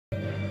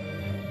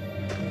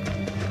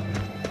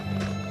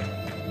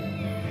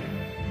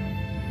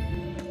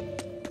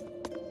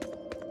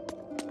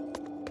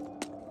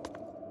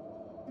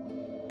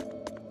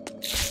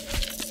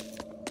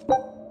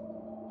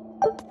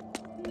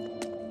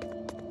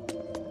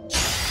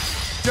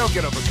Don't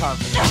get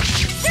overconfident.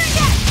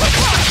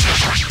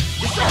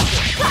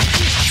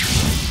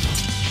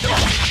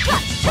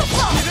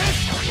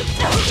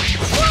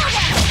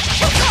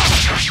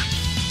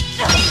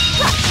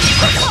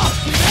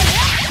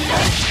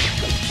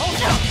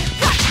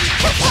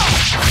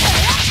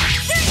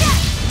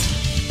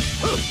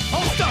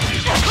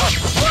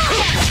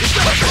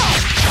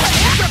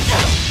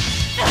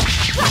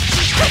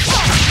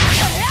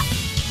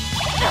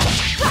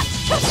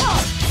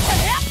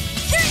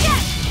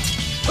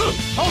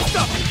 Hold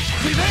up!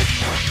 See this?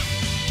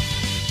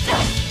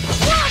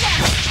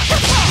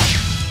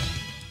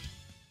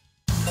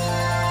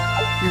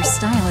 Your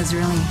style is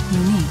really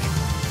unique.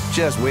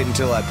 Just wait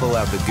until I pull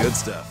out the good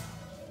stuff.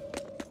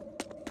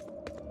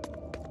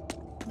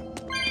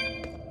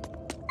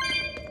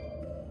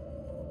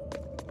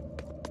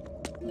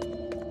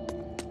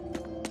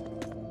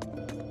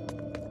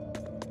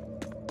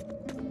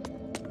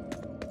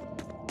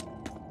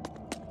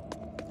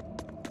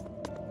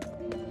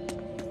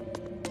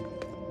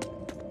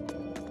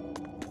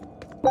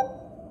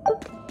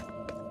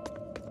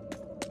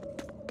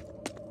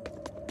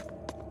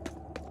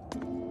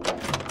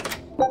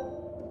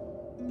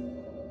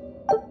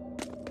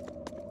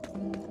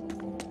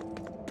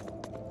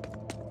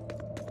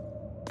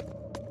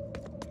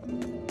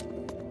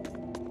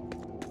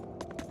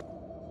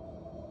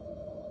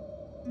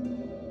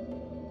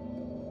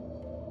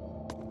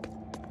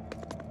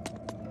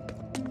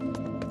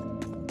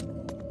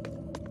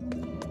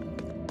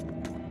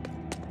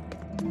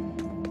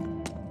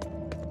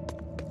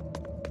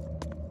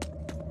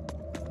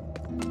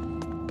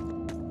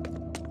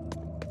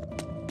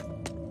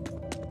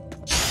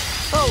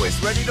 Always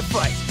ready to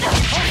fight. Is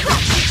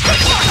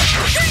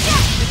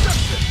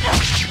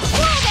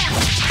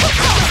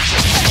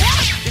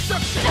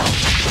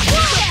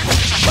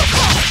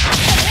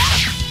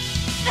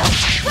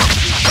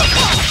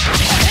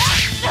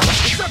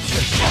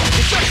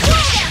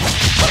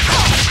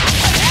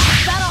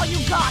that all you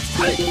got? Is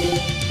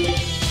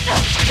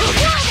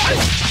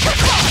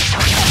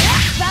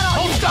that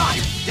all you got?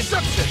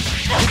 Deception!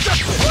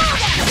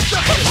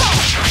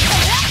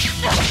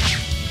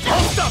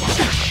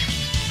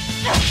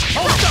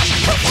 Hold up!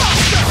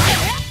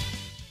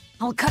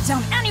 I'll cut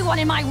down anyone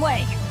in my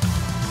way!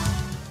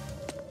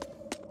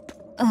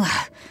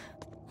 Ugh.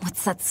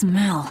 What's that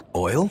smell?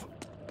 Oil?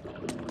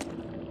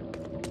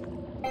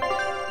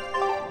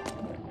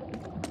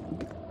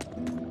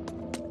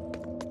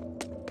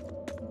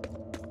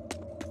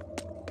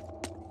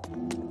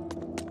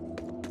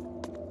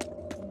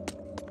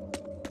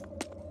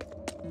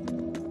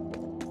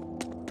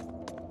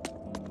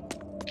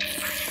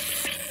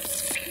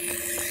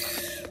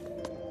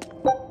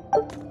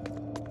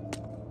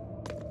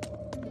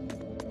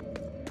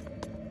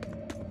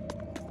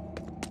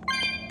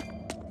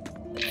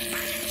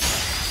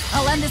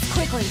 I'll end this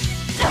quickly.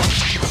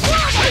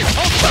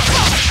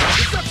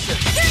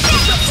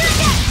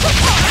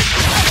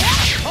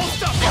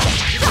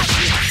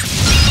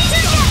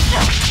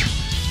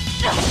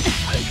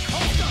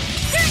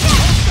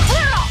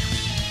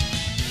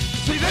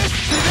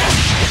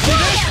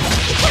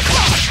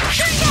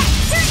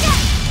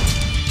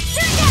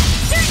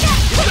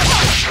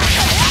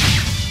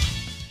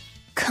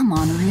 Come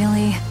on,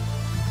 really?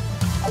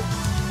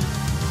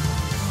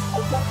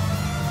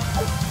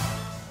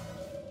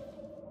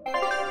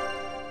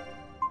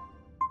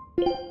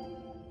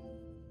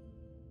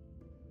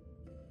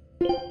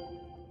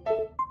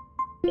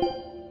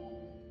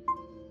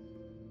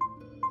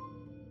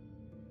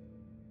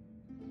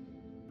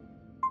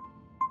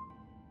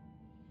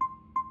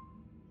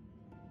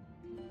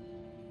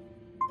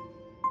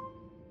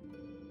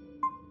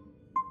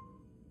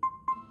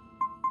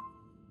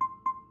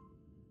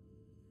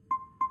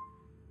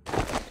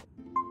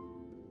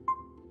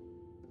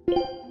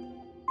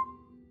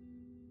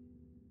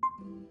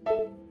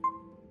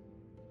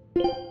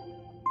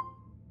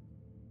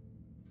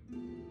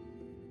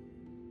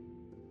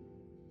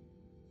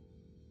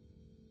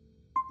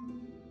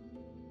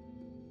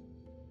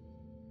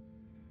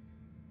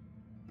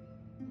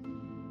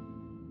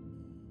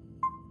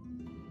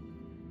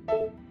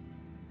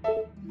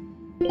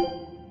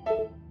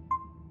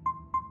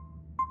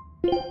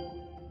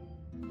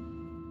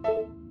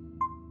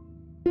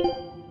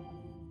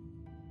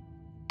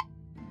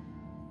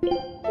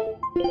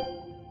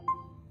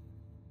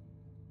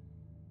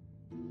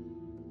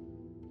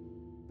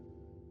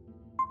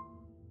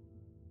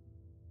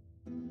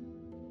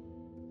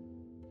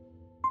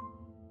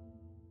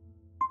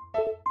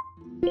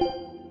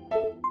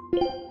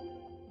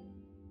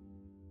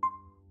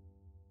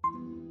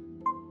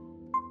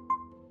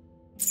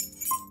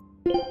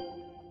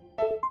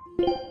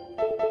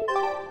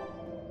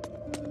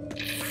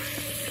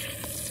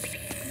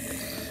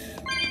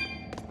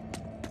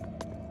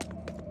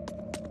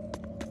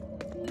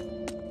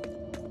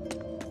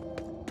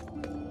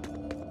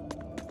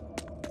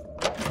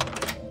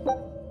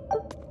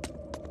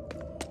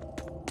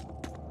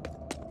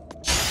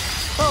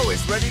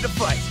 Always ready to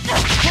fight.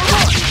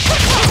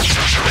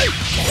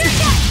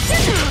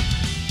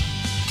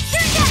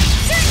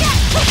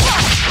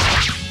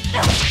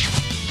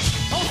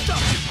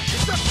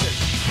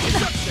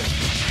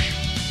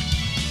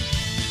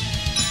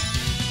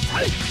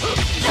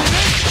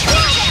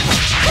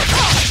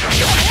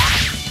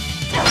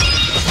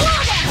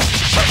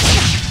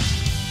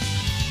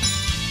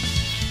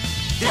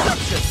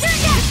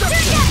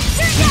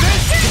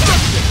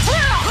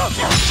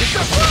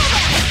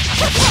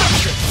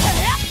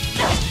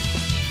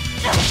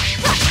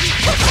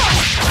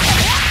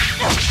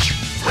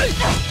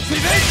 See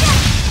this?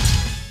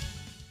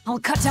 I'll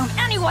cut down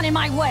anyone in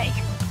my way!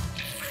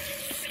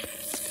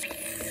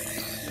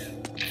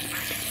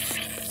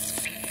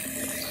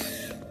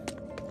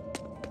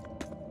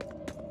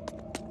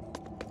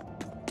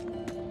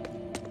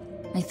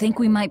 I think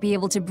we might be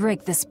able to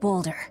break this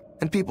boulder.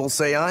 And people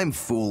say I'm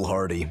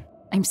foolhardy.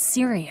 I'm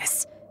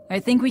serious. I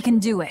think we can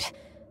do it.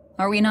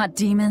 Are we not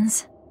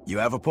demons? You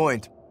have a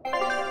point.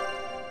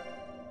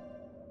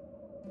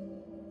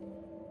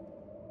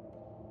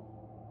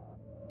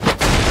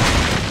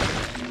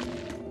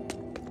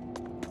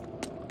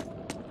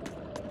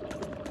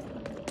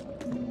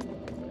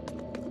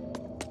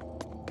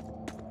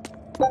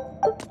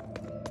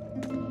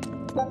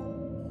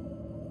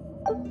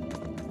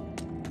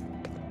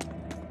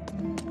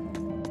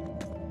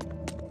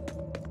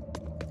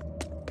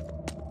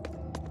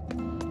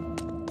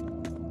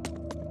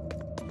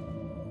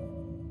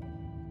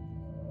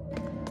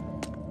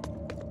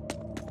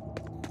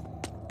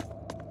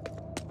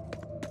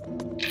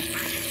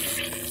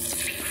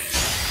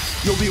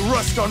 You'll be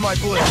rust on my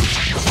blade.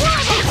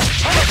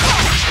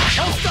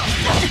 Don't stop!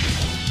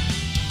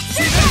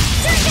 See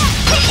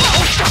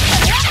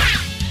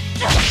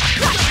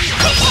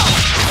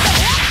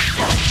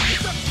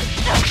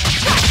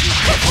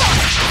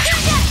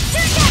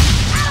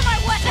Out of my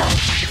way!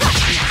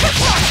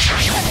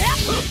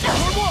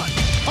 Number one!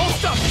 Don't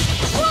stop!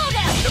 Slow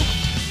down!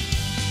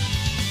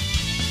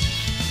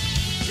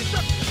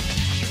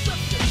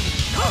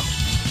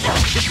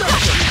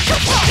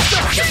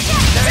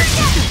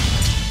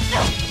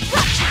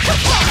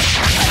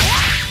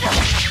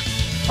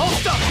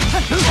 Hold up!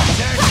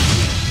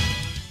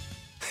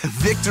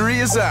 Victory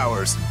is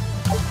ours.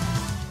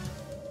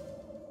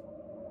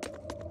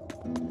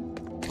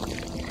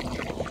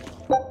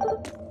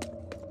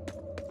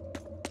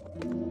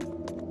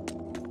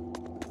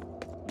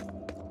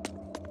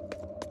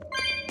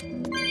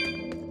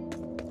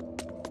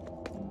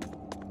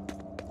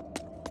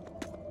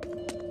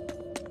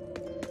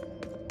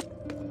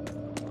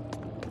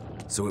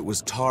 So it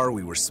was tar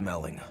we were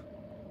smelling.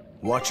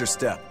 Watch your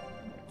step.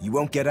 You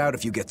won't get out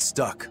if you get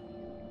stuck.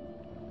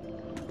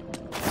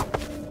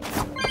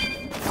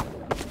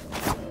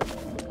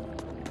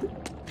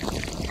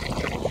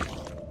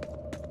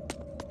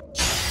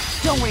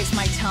 Don't waste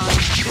my time.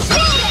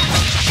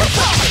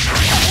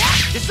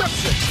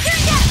 Deception!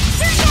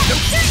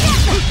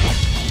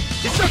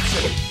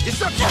 Deception!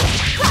 Deception!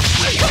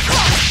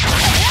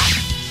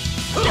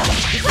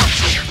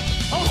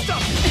 Hold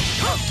up!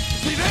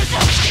 See this?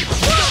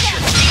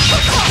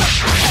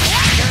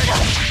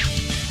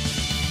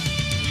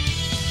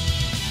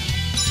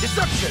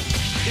 Deception!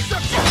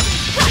 Deception!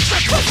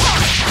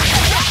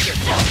 Deception!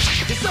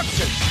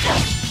 Deception!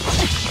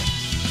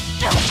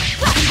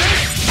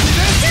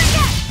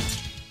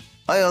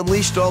 I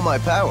unleashed all my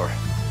power.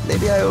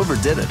 Maybe I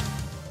overdid it.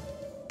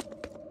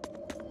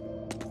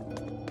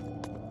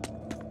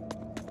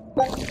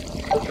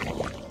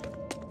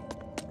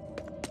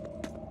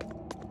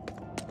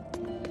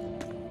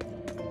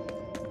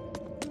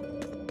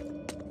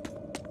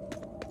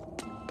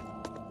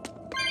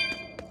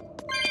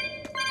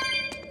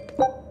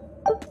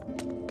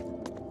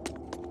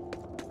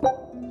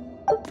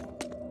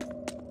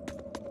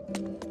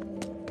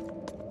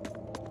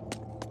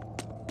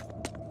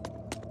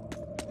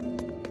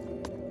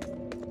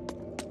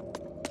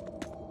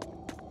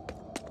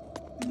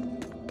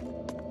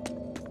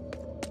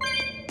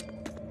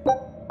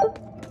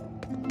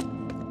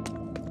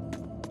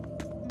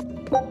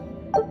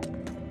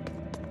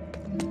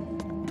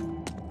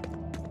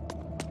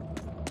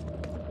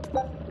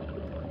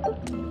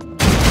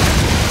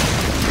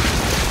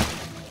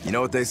 You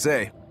know what they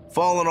say?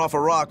 Falling off a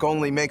rock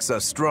only makes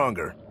us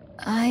stronger.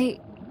 I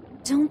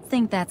don't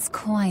think that's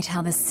quite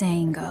how the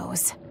saying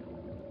goes.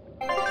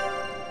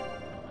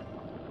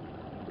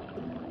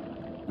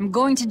 I'm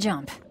going to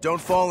jump. Don't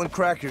fall and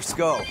crack your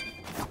skull.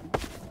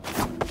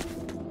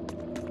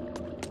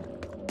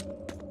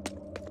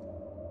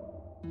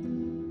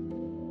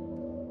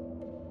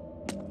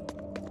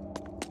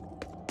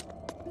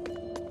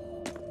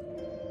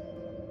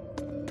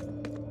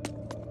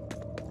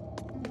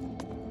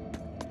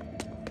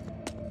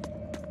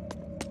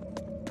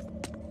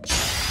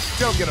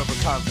 Don't get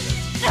overconfident.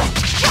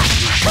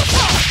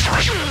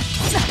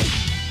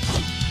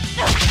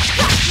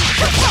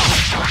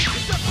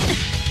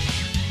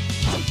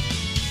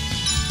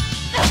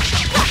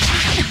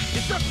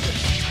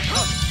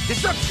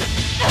 Deception!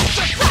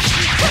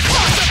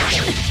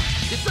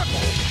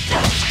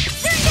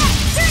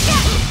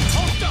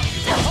 Hold up!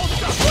 Hold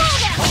up!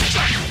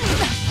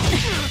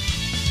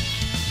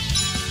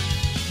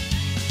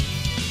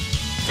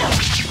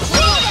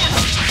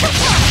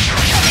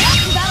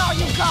 Is that all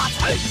you got?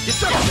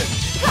 Deception!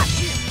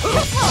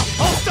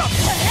 Hold up!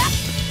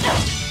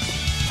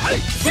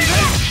 See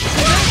this?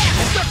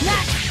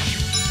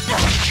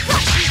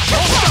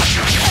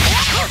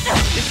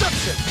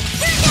 Deception!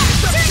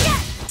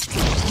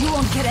 You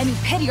won't get any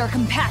pity or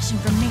compassion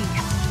from me.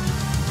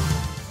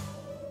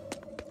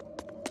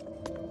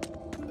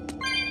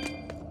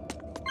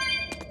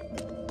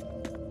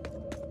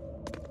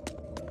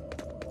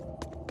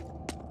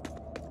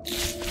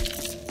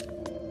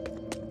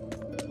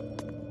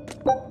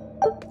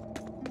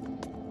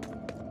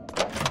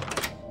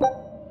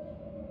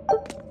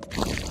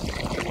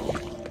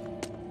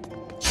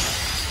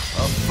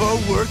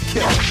 worth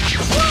killing.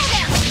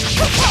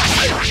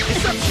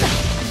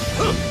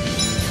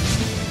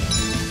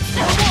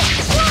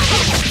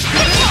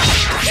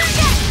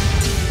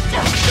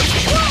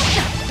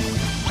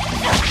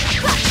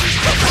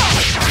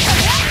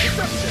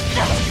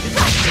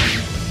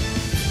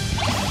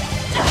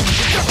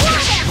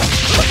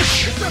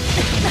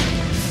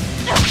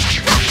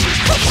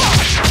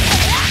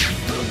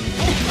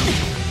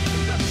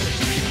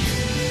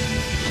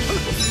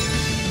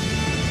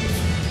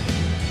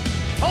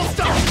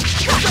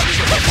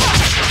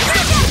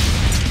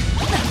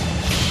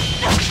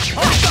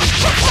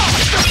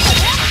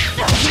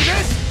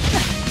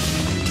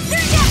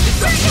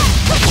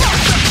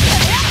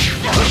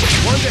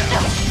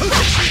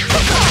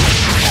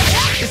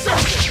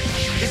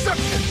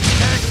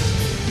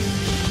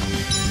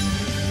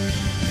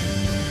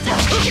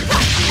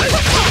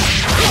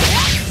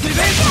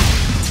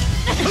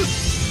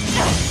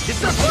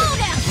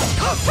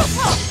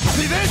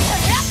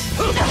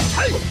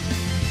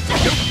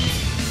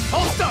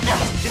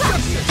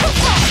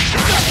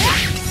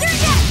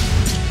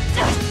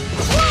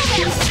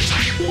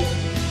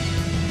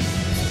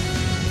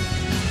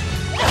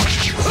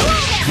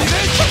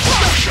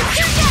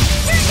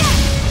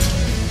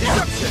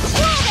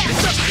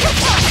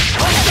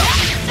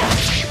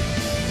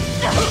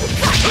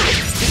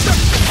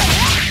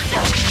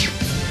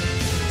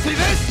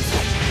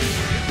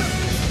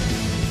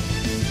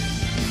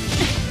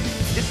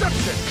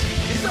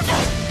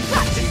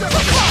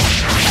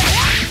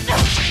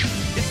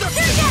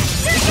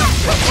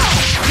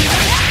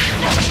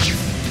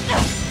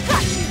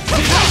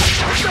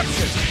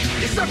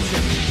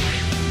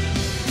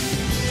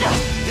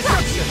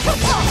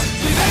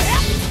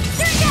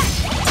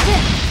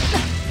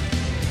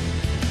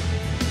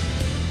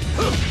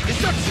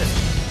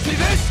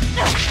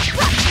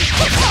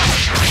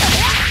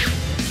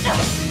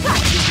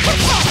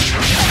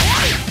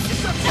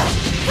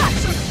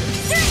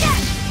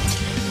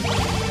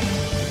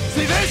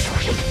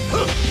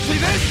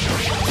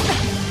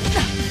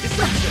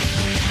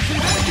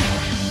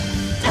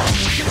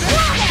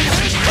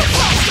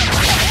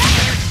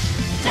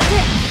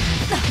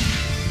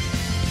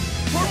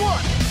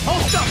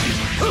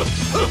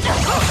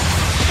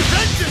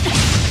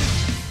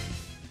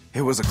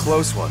 It was a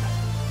close one,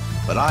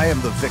 but I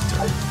am the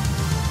victor.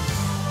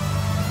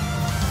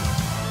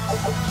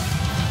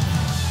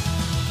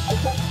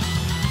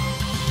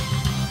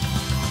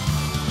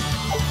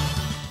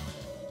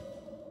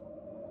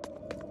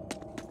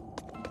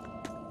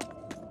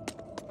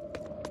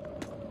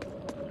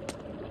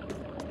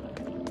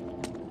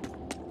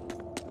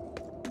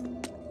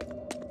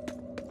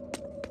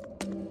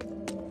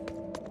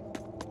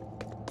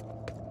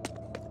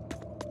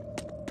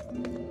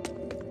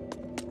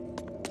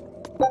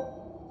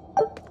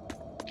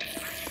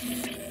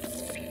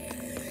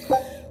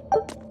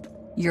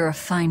 You're a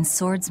fine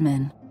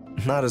swordsman.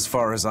 Not as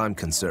far as I'm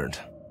concerned.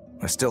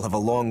 I still have a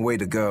long way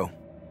to go.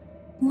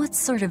 What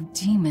sort of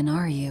demon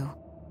are you?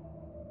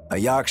 A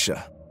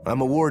Yaksha. I'm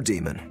a war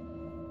demon.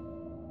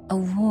 A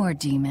war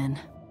demon.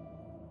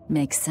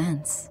 Makes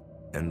sense.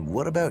 And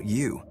what about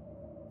you?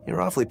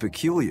 You're awfully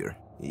peculiar,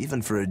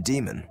 even for a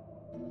demon.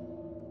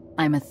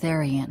 I'm a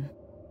Therian.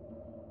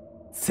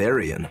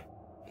 Therian?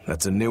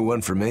 That's a new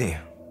one for me.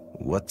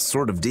 What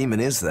sort of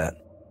demon is that?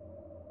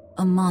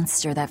 A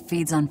monster that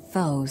feeds on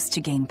foes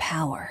to gain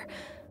power.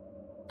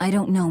 I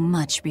don't know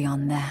much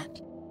beyond that.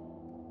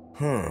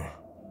 Huh.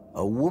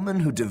 A woman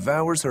who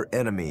devours her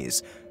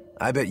enemies.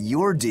 I bet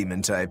your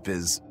demon type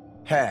is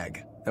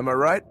hag. Am I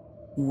right?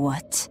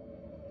 What?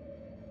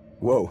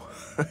 Whoa.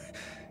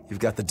 You've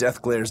got the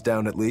death glares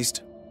down at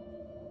least.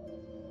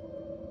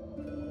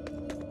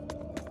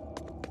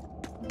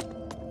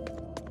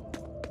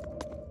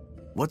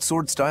 What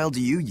sword style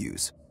do you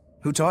use?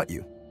 Who taught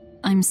you?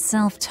 I'm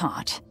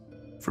self-taught.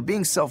 For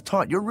being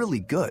self-taught, you're really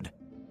good.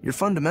 Your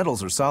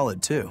fundamentals are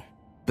solid too.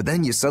 But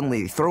then you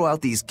suddenly throw out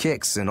these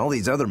kicks and all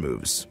these other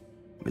moves.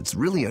 It's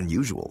really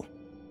unusual.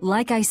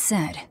 Like I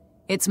said,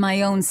 it's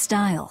my own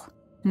style.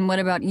 And what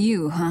about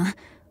you, huh?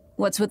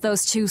 What's with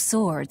those two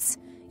swords?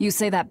 You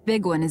say that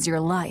big one is your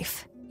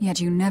life, yet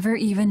you never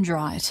even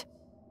draw it.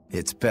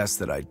 It's best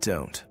that I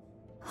don't.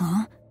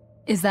 Huh?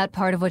 Is that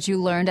part of what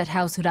you learned at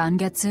House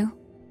Urangetsu?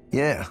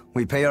 Yeah,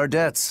 we pay our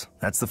debts.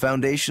 That's the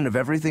foundation of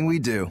everything we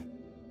do.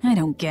 I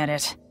don't get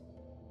it.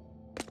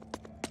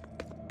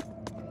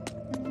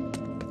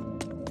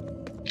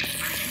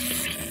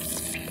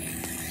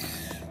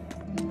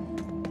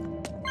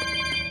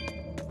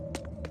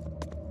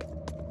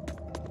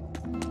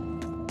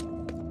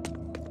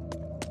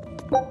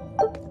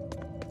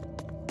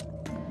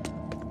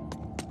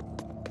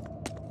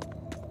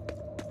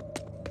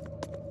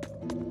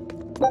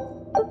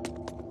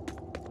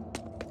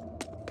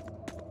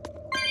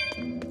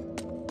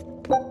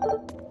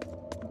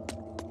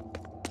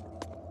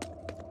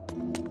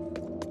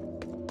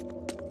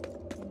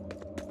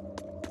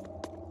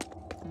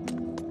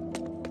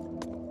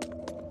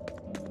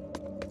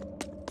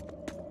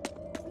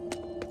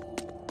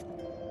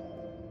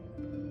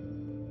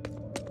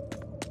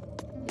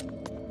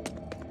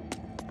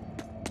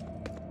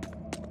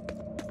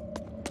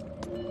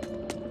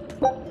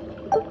 On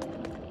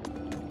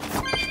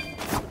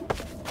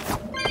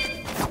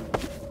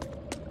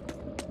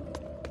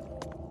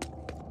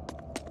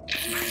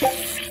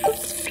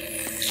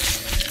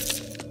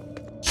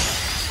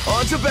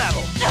to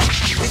battle!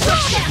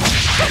 Deception!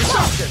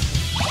 Deception!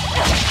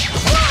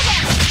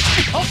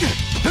 Okay!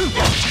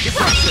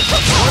 Deception!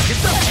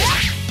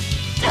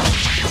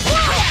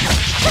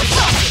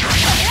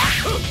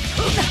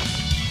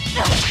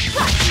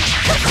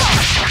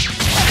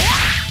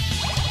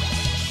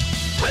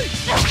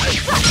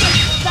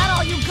 Is that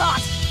all you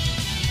got?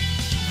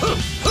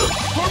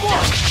 For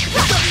more!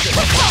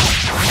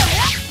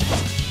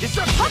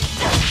 Deception!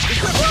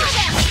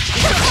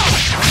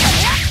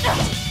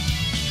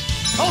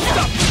 Hold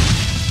up!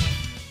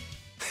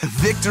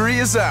 Victory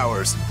is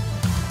ours!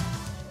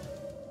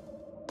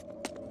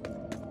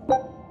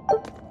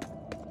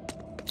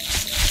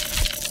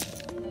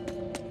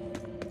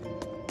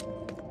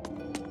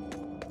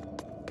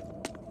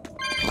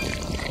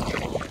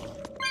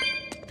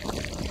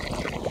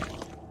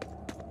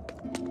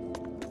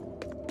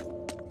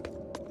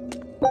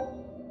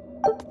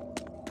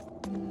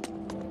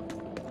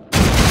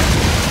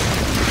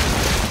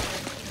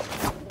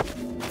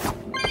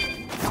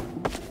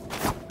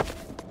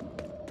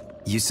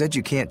 You said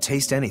you can't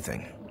taste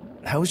anything.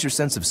 How is your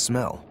sense of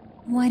smell?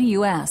 Why do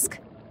you ask?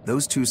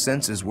 Those two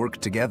senses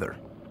work together.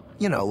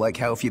 You know, like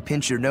how if you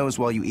pinch your nose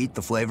while you eat,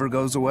 the flavor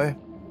goes away?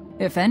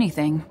 If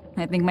anything,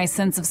 I think my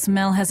sense of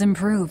smell has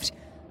improved.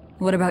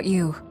 What about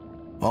you?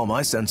 All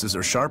my senses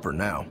are sharper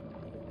now.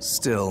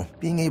 Still,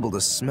 being able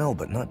to smell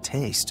but not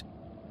taste.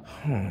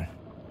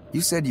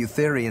 You said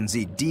Eutherians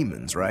eat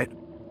demons, right?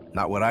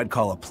 Not what I'd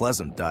call a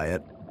pleasant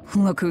diet.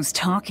 Look who's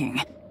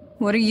talking.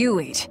 What do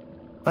you eat?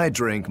 I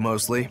drink,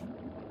 mostly.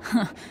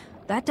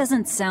 That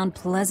doesn't sound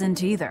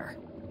pleasant either.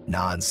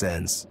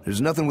 Nonsense. There's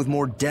nothing with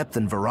more depth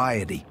and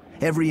variety.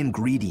 Every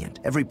ingredient,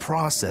 every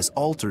process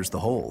alters the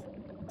whole.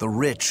 The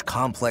rich,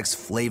 complex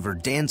flavor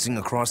dancing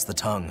across the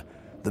tongue.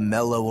 The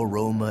mellow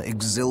aroma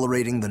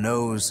exhilarating the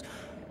nose.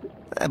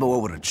 But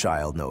what would a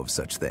child know of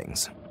such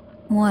things?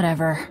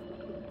 Whatever.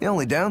 The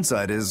only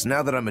downside is,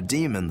 now that I'm a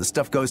demon, the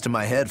stuff goes to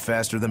my head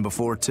faster than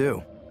before,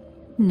 too.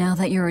 Now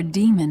that you're a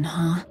demon,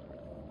 huh?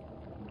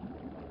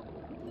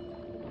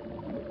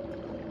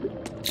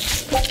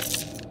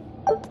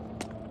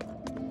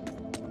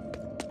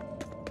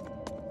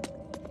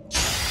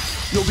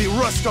 You'll be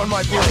rust on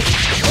my blade!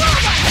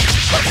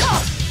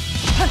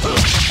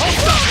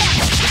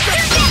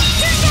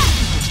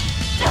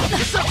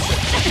 Deception!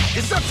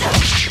 Deception!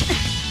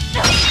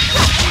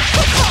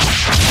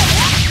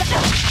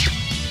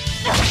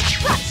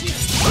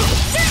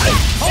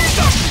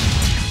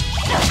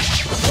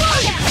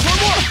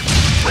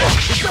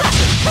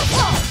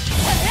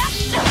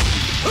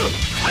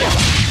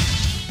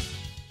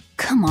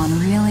 Come on,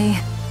 really?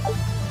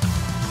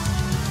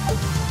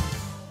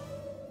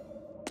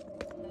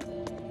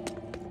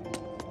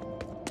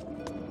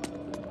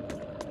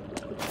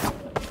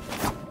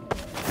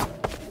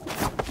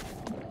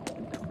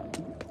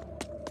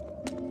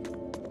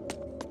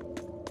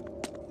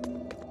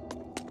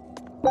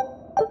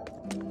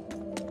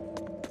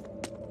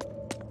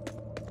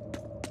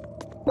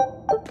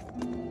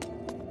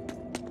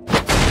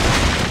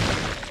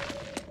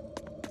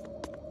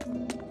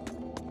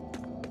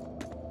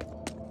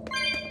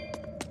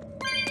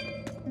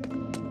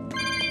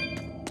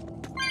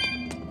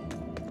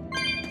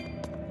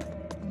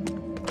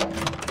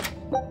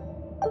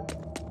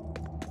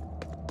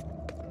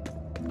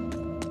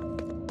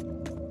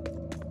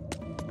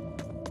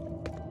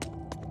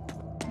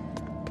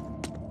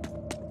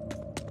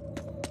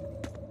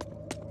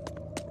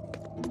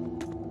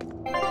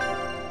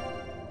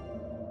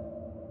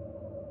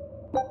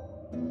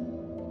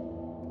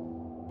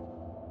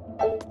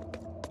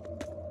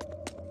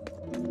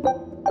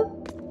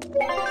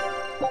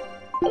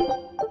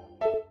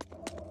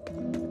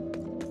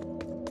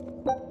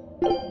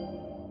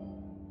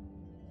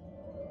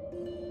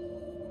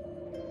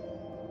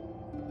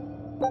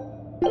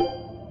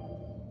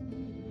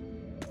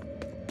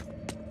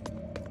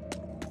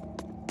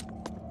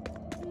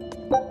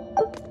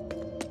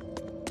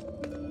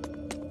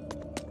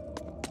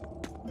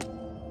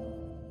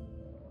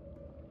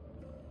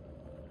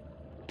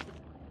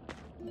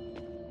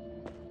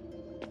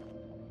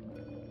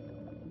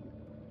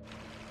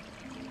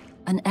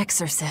 An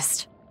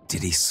exorcist.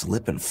 Did he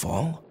slip and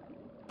fall?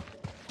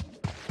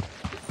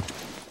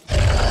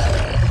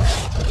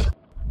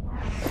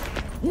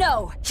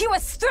 No! He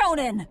was thrown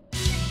in!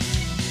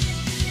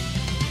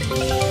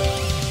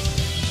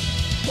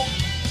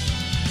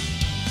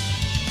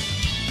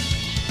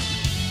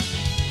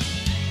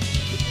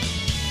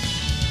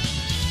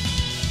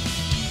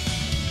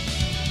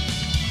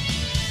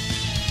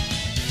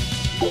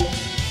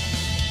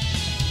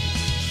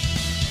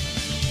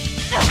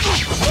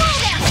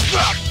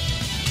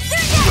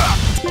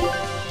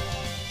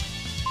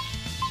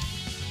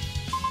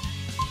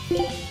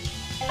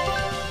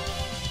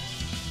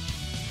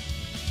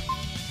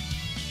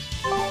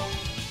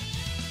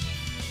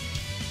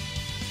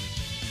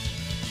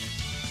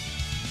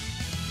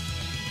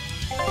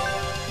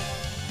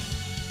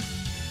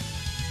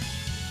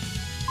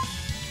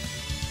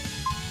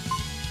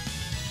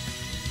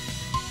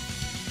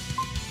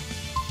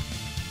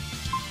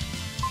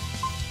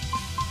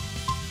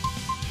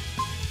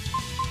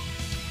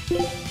 Here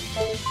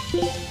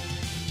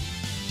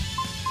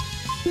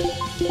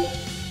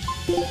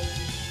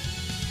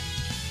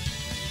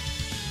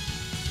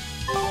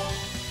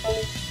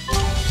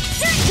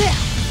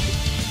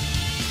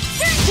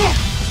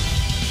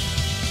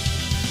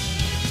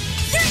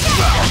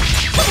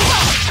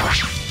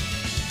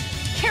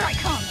I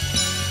come!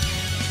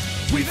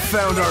 We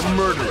found our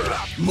murderer.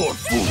 More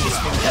fools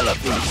from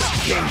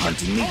Hellabase came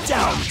hunting me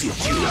down,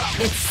 did you?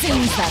 It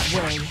seems that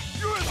way.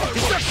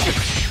 Deception!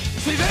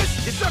 See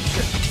this?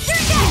 Deception! See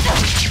this?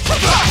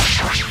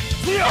 Deception!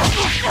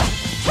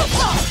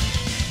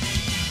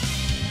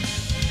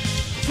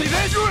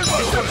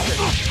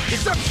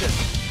 Deception!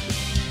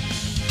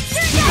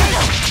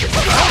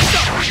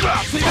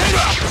 See this?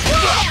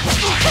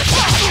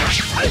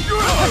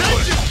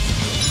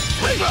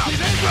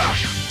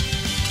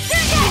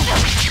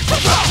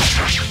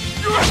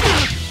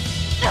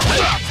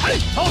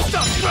 Hold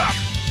up!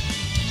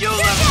 You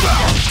left!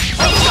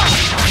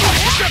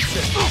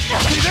 Deception!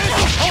 See this?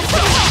 Hold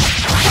up!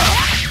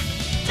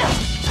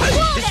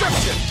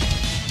 Deception!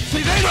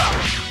 See this?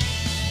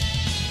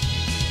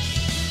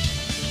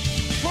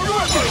 For my way!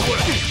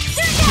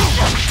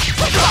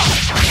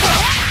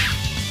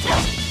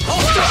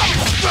 Hold up!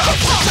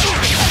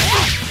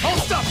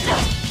 Hold up!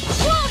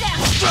 Slow down!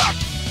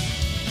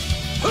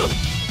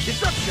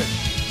 Deception!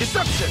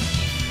 Deception!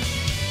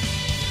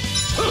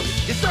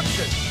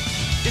 Deception!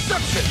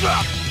 Deception!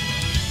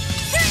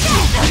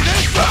 See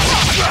this?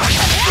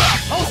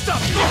 Hold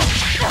up!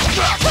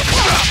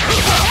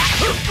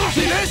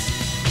 See this?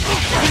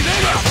 See this?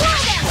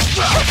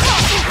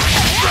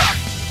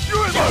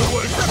 You're in my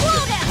way!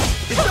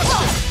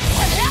 Deception!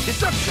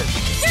 Deception!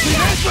 See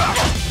this?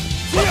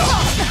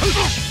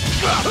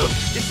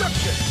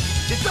 Deception!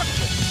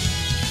 Deception!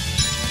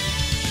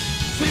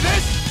 See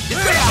this?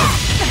 Deception!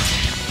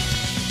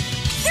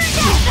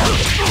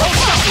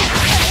 Hold up!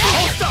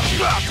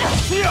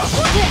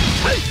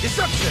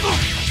 Deception!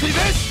 See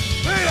this?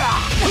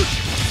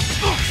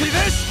 See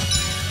this?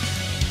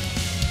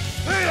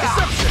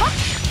 Deception!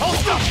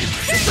 Hold up!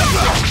 Deception!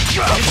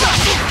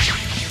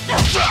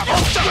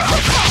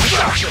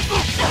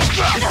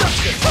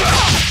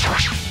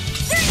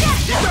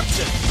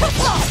 Deception!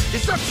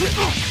 Deception!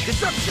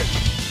 Deception!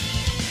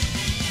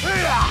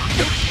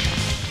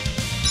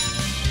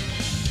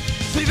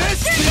 See this?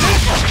 See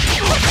this?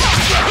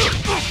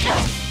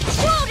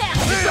 Slow down!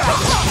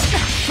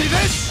 See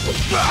this?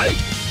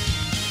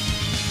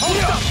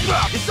 Hold up!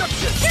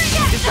 Deception!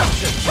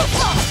 Deception!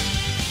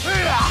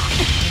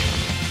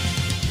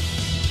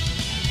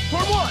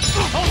 For one!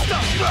 Hold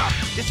up!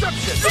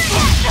 Deception!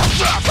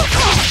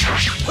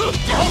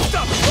 Hold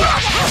up!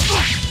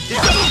 Deception!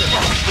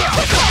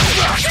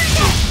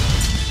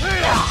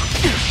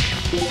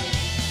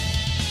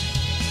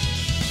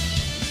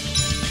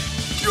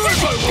 You're in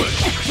my way!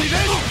 See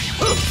this?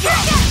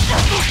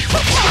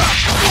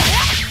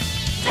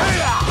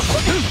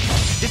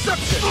 Deception!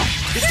 Deception!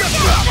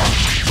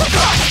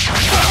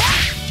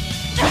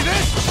 See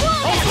this?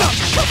 Hold up!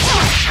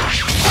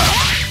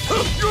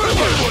 You're in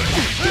my way!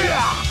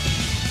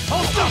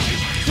 Hold up!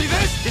 See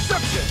this?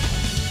 Deception!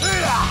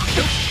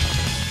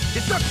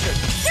 Deception!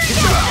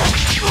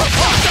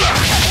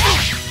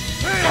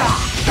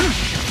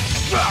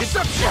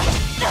 Deception!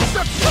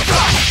 Deception!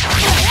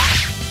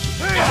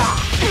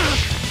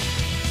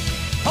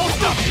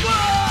 Hold up!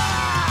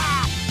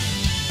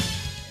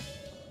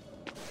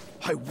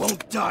 I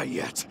won't die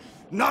yet.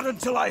 Not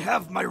until I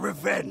have my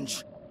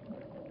revenge.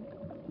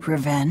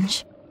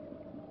 Revenge?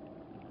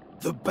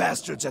 The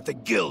bastards at the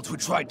guild who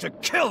tried to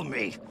kill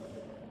me.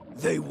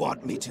 They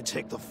want me to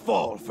take the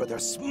fall for their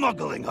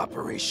smuggling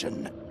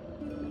operation.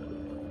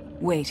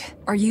 Wait,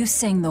 are you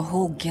saying the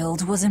whole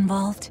guild was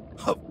involved?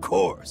 Of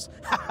course.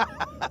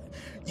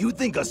 You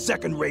think a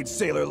second-rate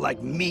sailor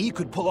like me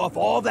could pull off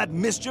all that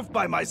mischief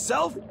by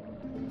myself?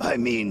 I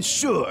mean,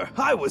 sure,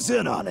 I was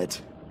in on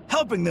it.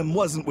 Helping them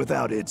wasn't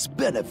without its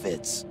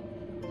benefits.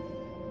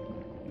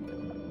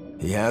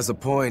 He has a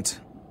point.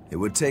 It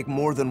would take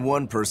more than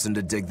one person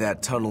to dig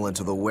that tunnel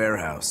into the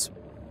warehouse.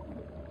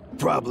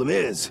 Problem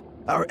is,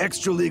 our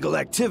extra-legal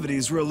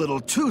activities were a little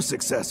too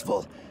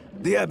successful.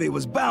 The Abbey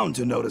was bound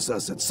to notice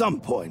us at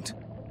some point.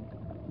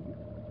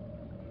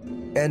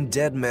 And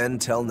dead men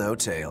tell no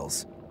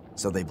tales.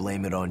 So they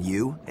blame it on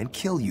you and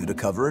kill you to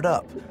cover it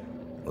up.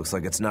 Looks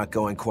like it's not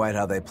going quite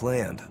how they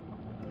planned.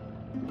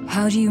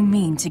 How do you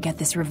mean to get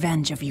this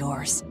revenge of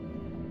yours?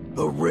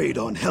 A raid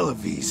on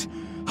Hellabase.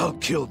 I'll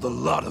kill the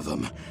lot of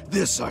them.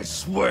 This I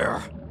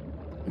swear.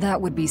 That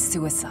would be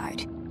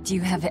suicide. Do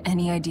you have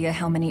any idea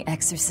how many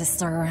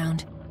exorcists are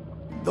around?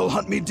 They'll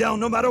hunt me down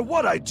no matter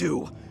what I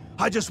do.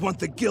 I just want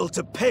the guild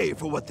to pay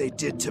for what they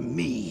did to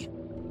me.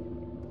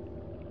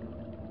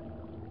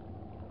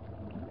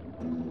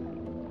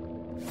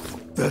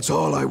 That's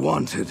all I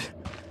wanted.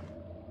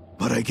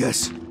 But I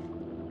guess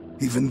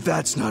even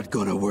that's not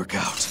gonna work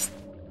out.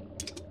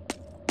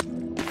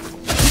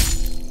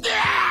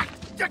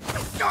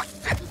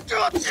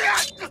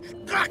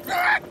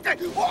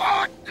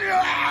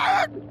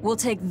 We'll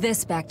take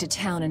this back to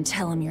town and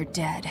tell him you're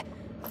dead.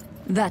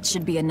 That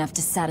should be enough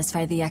to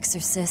satisfy the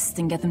exorcists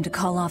and get them to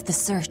call off the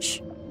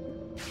search.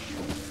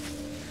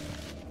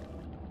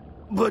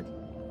 But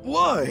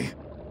why?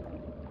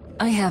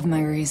 I have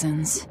my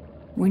reasons.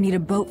 We need a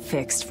boat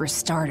fixed for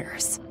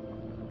starters.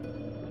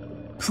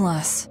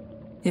 Plus,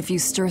 if you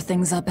stir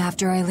things up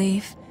after I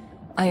leave,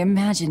 I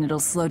imagine it'll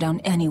slow down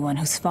anyone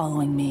who's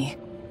following me.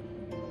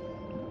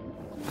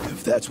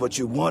 If that's what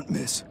you want,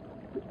 miss,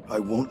 I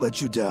won't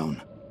let you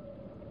down.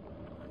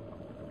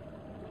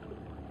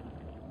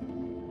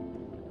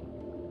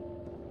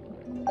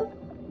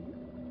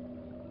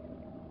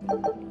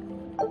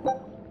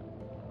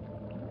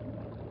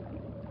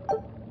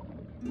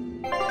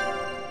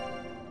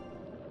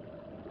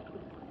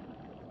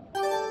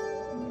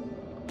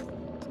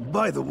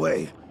 By the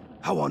way,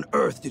 how on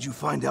earth did you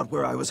find out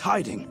where I was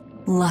hiding?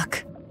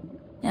 Luck.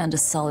 And a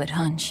solid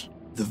hunch.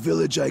 The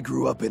village I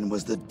grew up in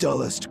was the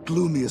dullest,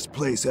 gloomiest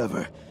place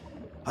ever.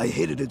 I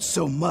hated it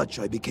so much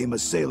I became a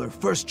sailor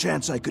first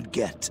chance I could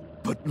get.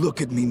 But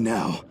look at me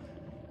now.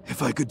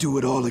 If I could do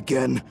it all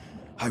again,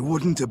 I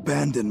wouldn't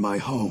abandon my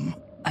home.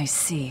 I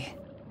see.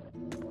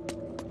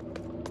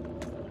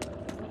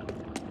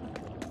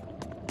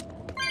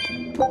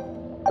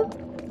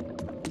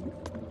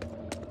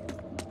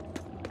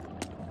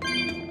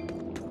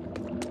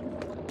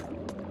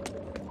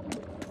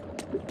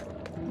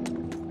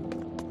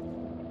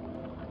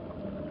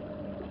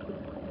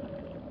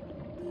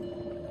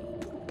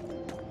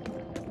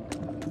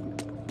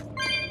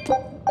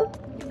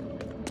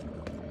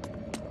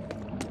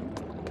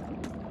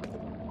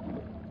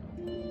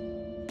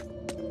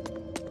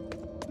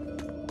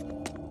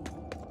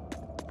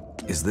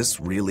 Is this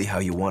really how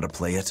you want to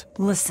play it?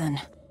 Listen,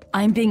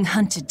 I'm being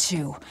hunted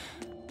too.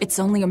 It's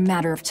only a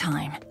matter of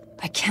time.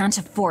 I can't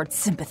afford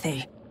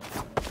sympathy.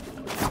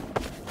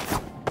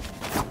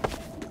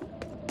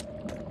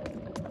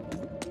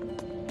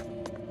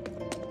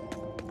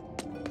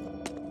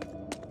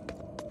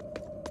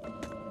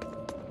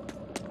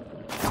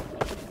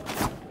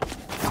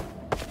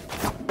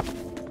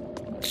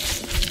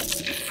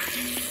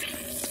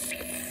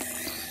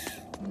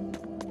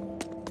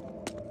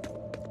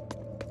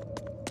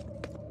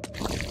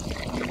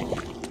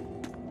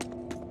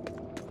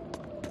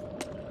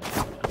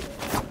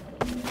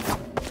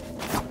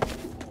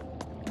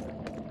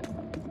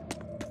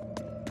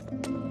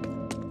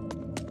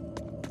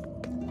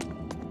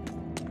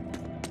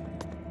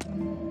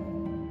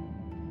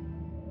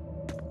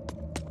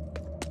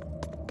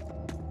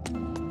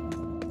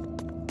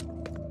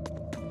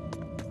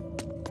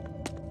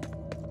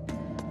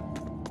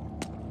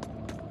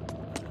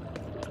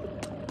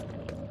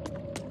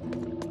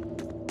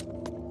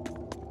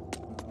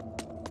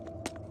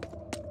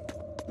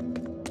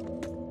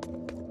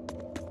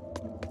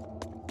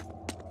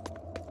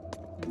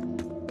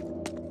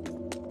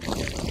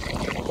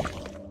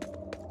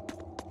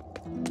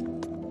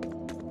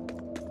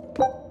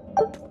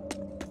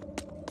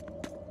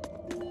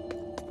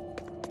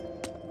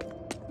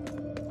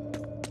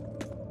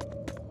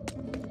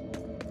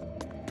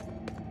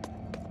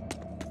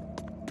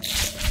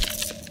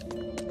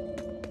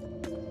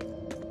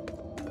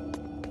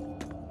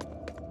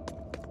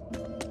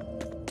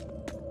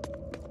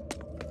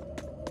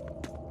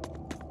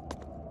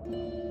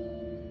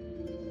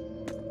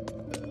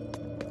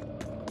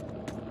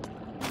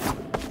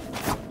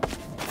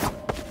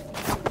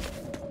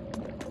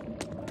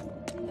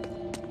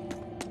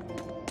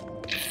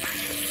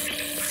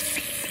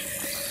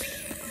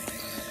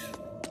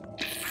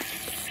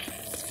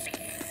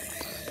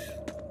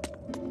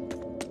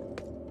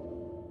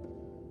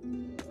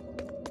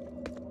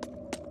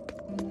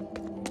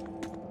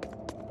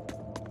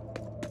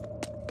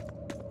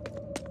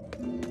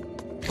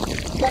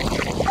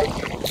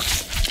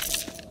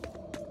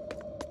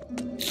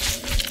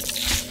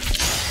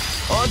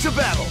 On to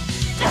battle!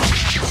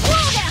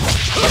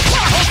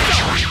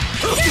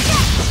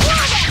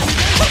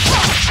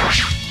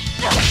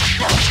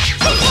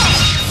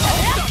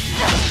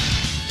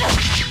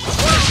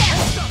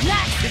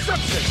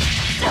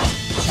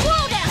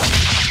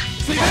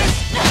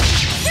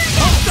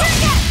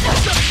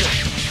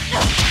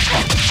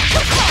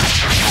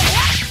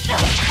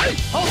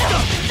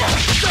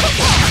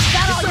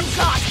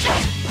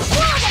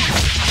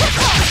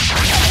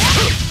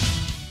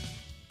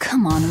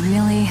 Come on,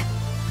 really?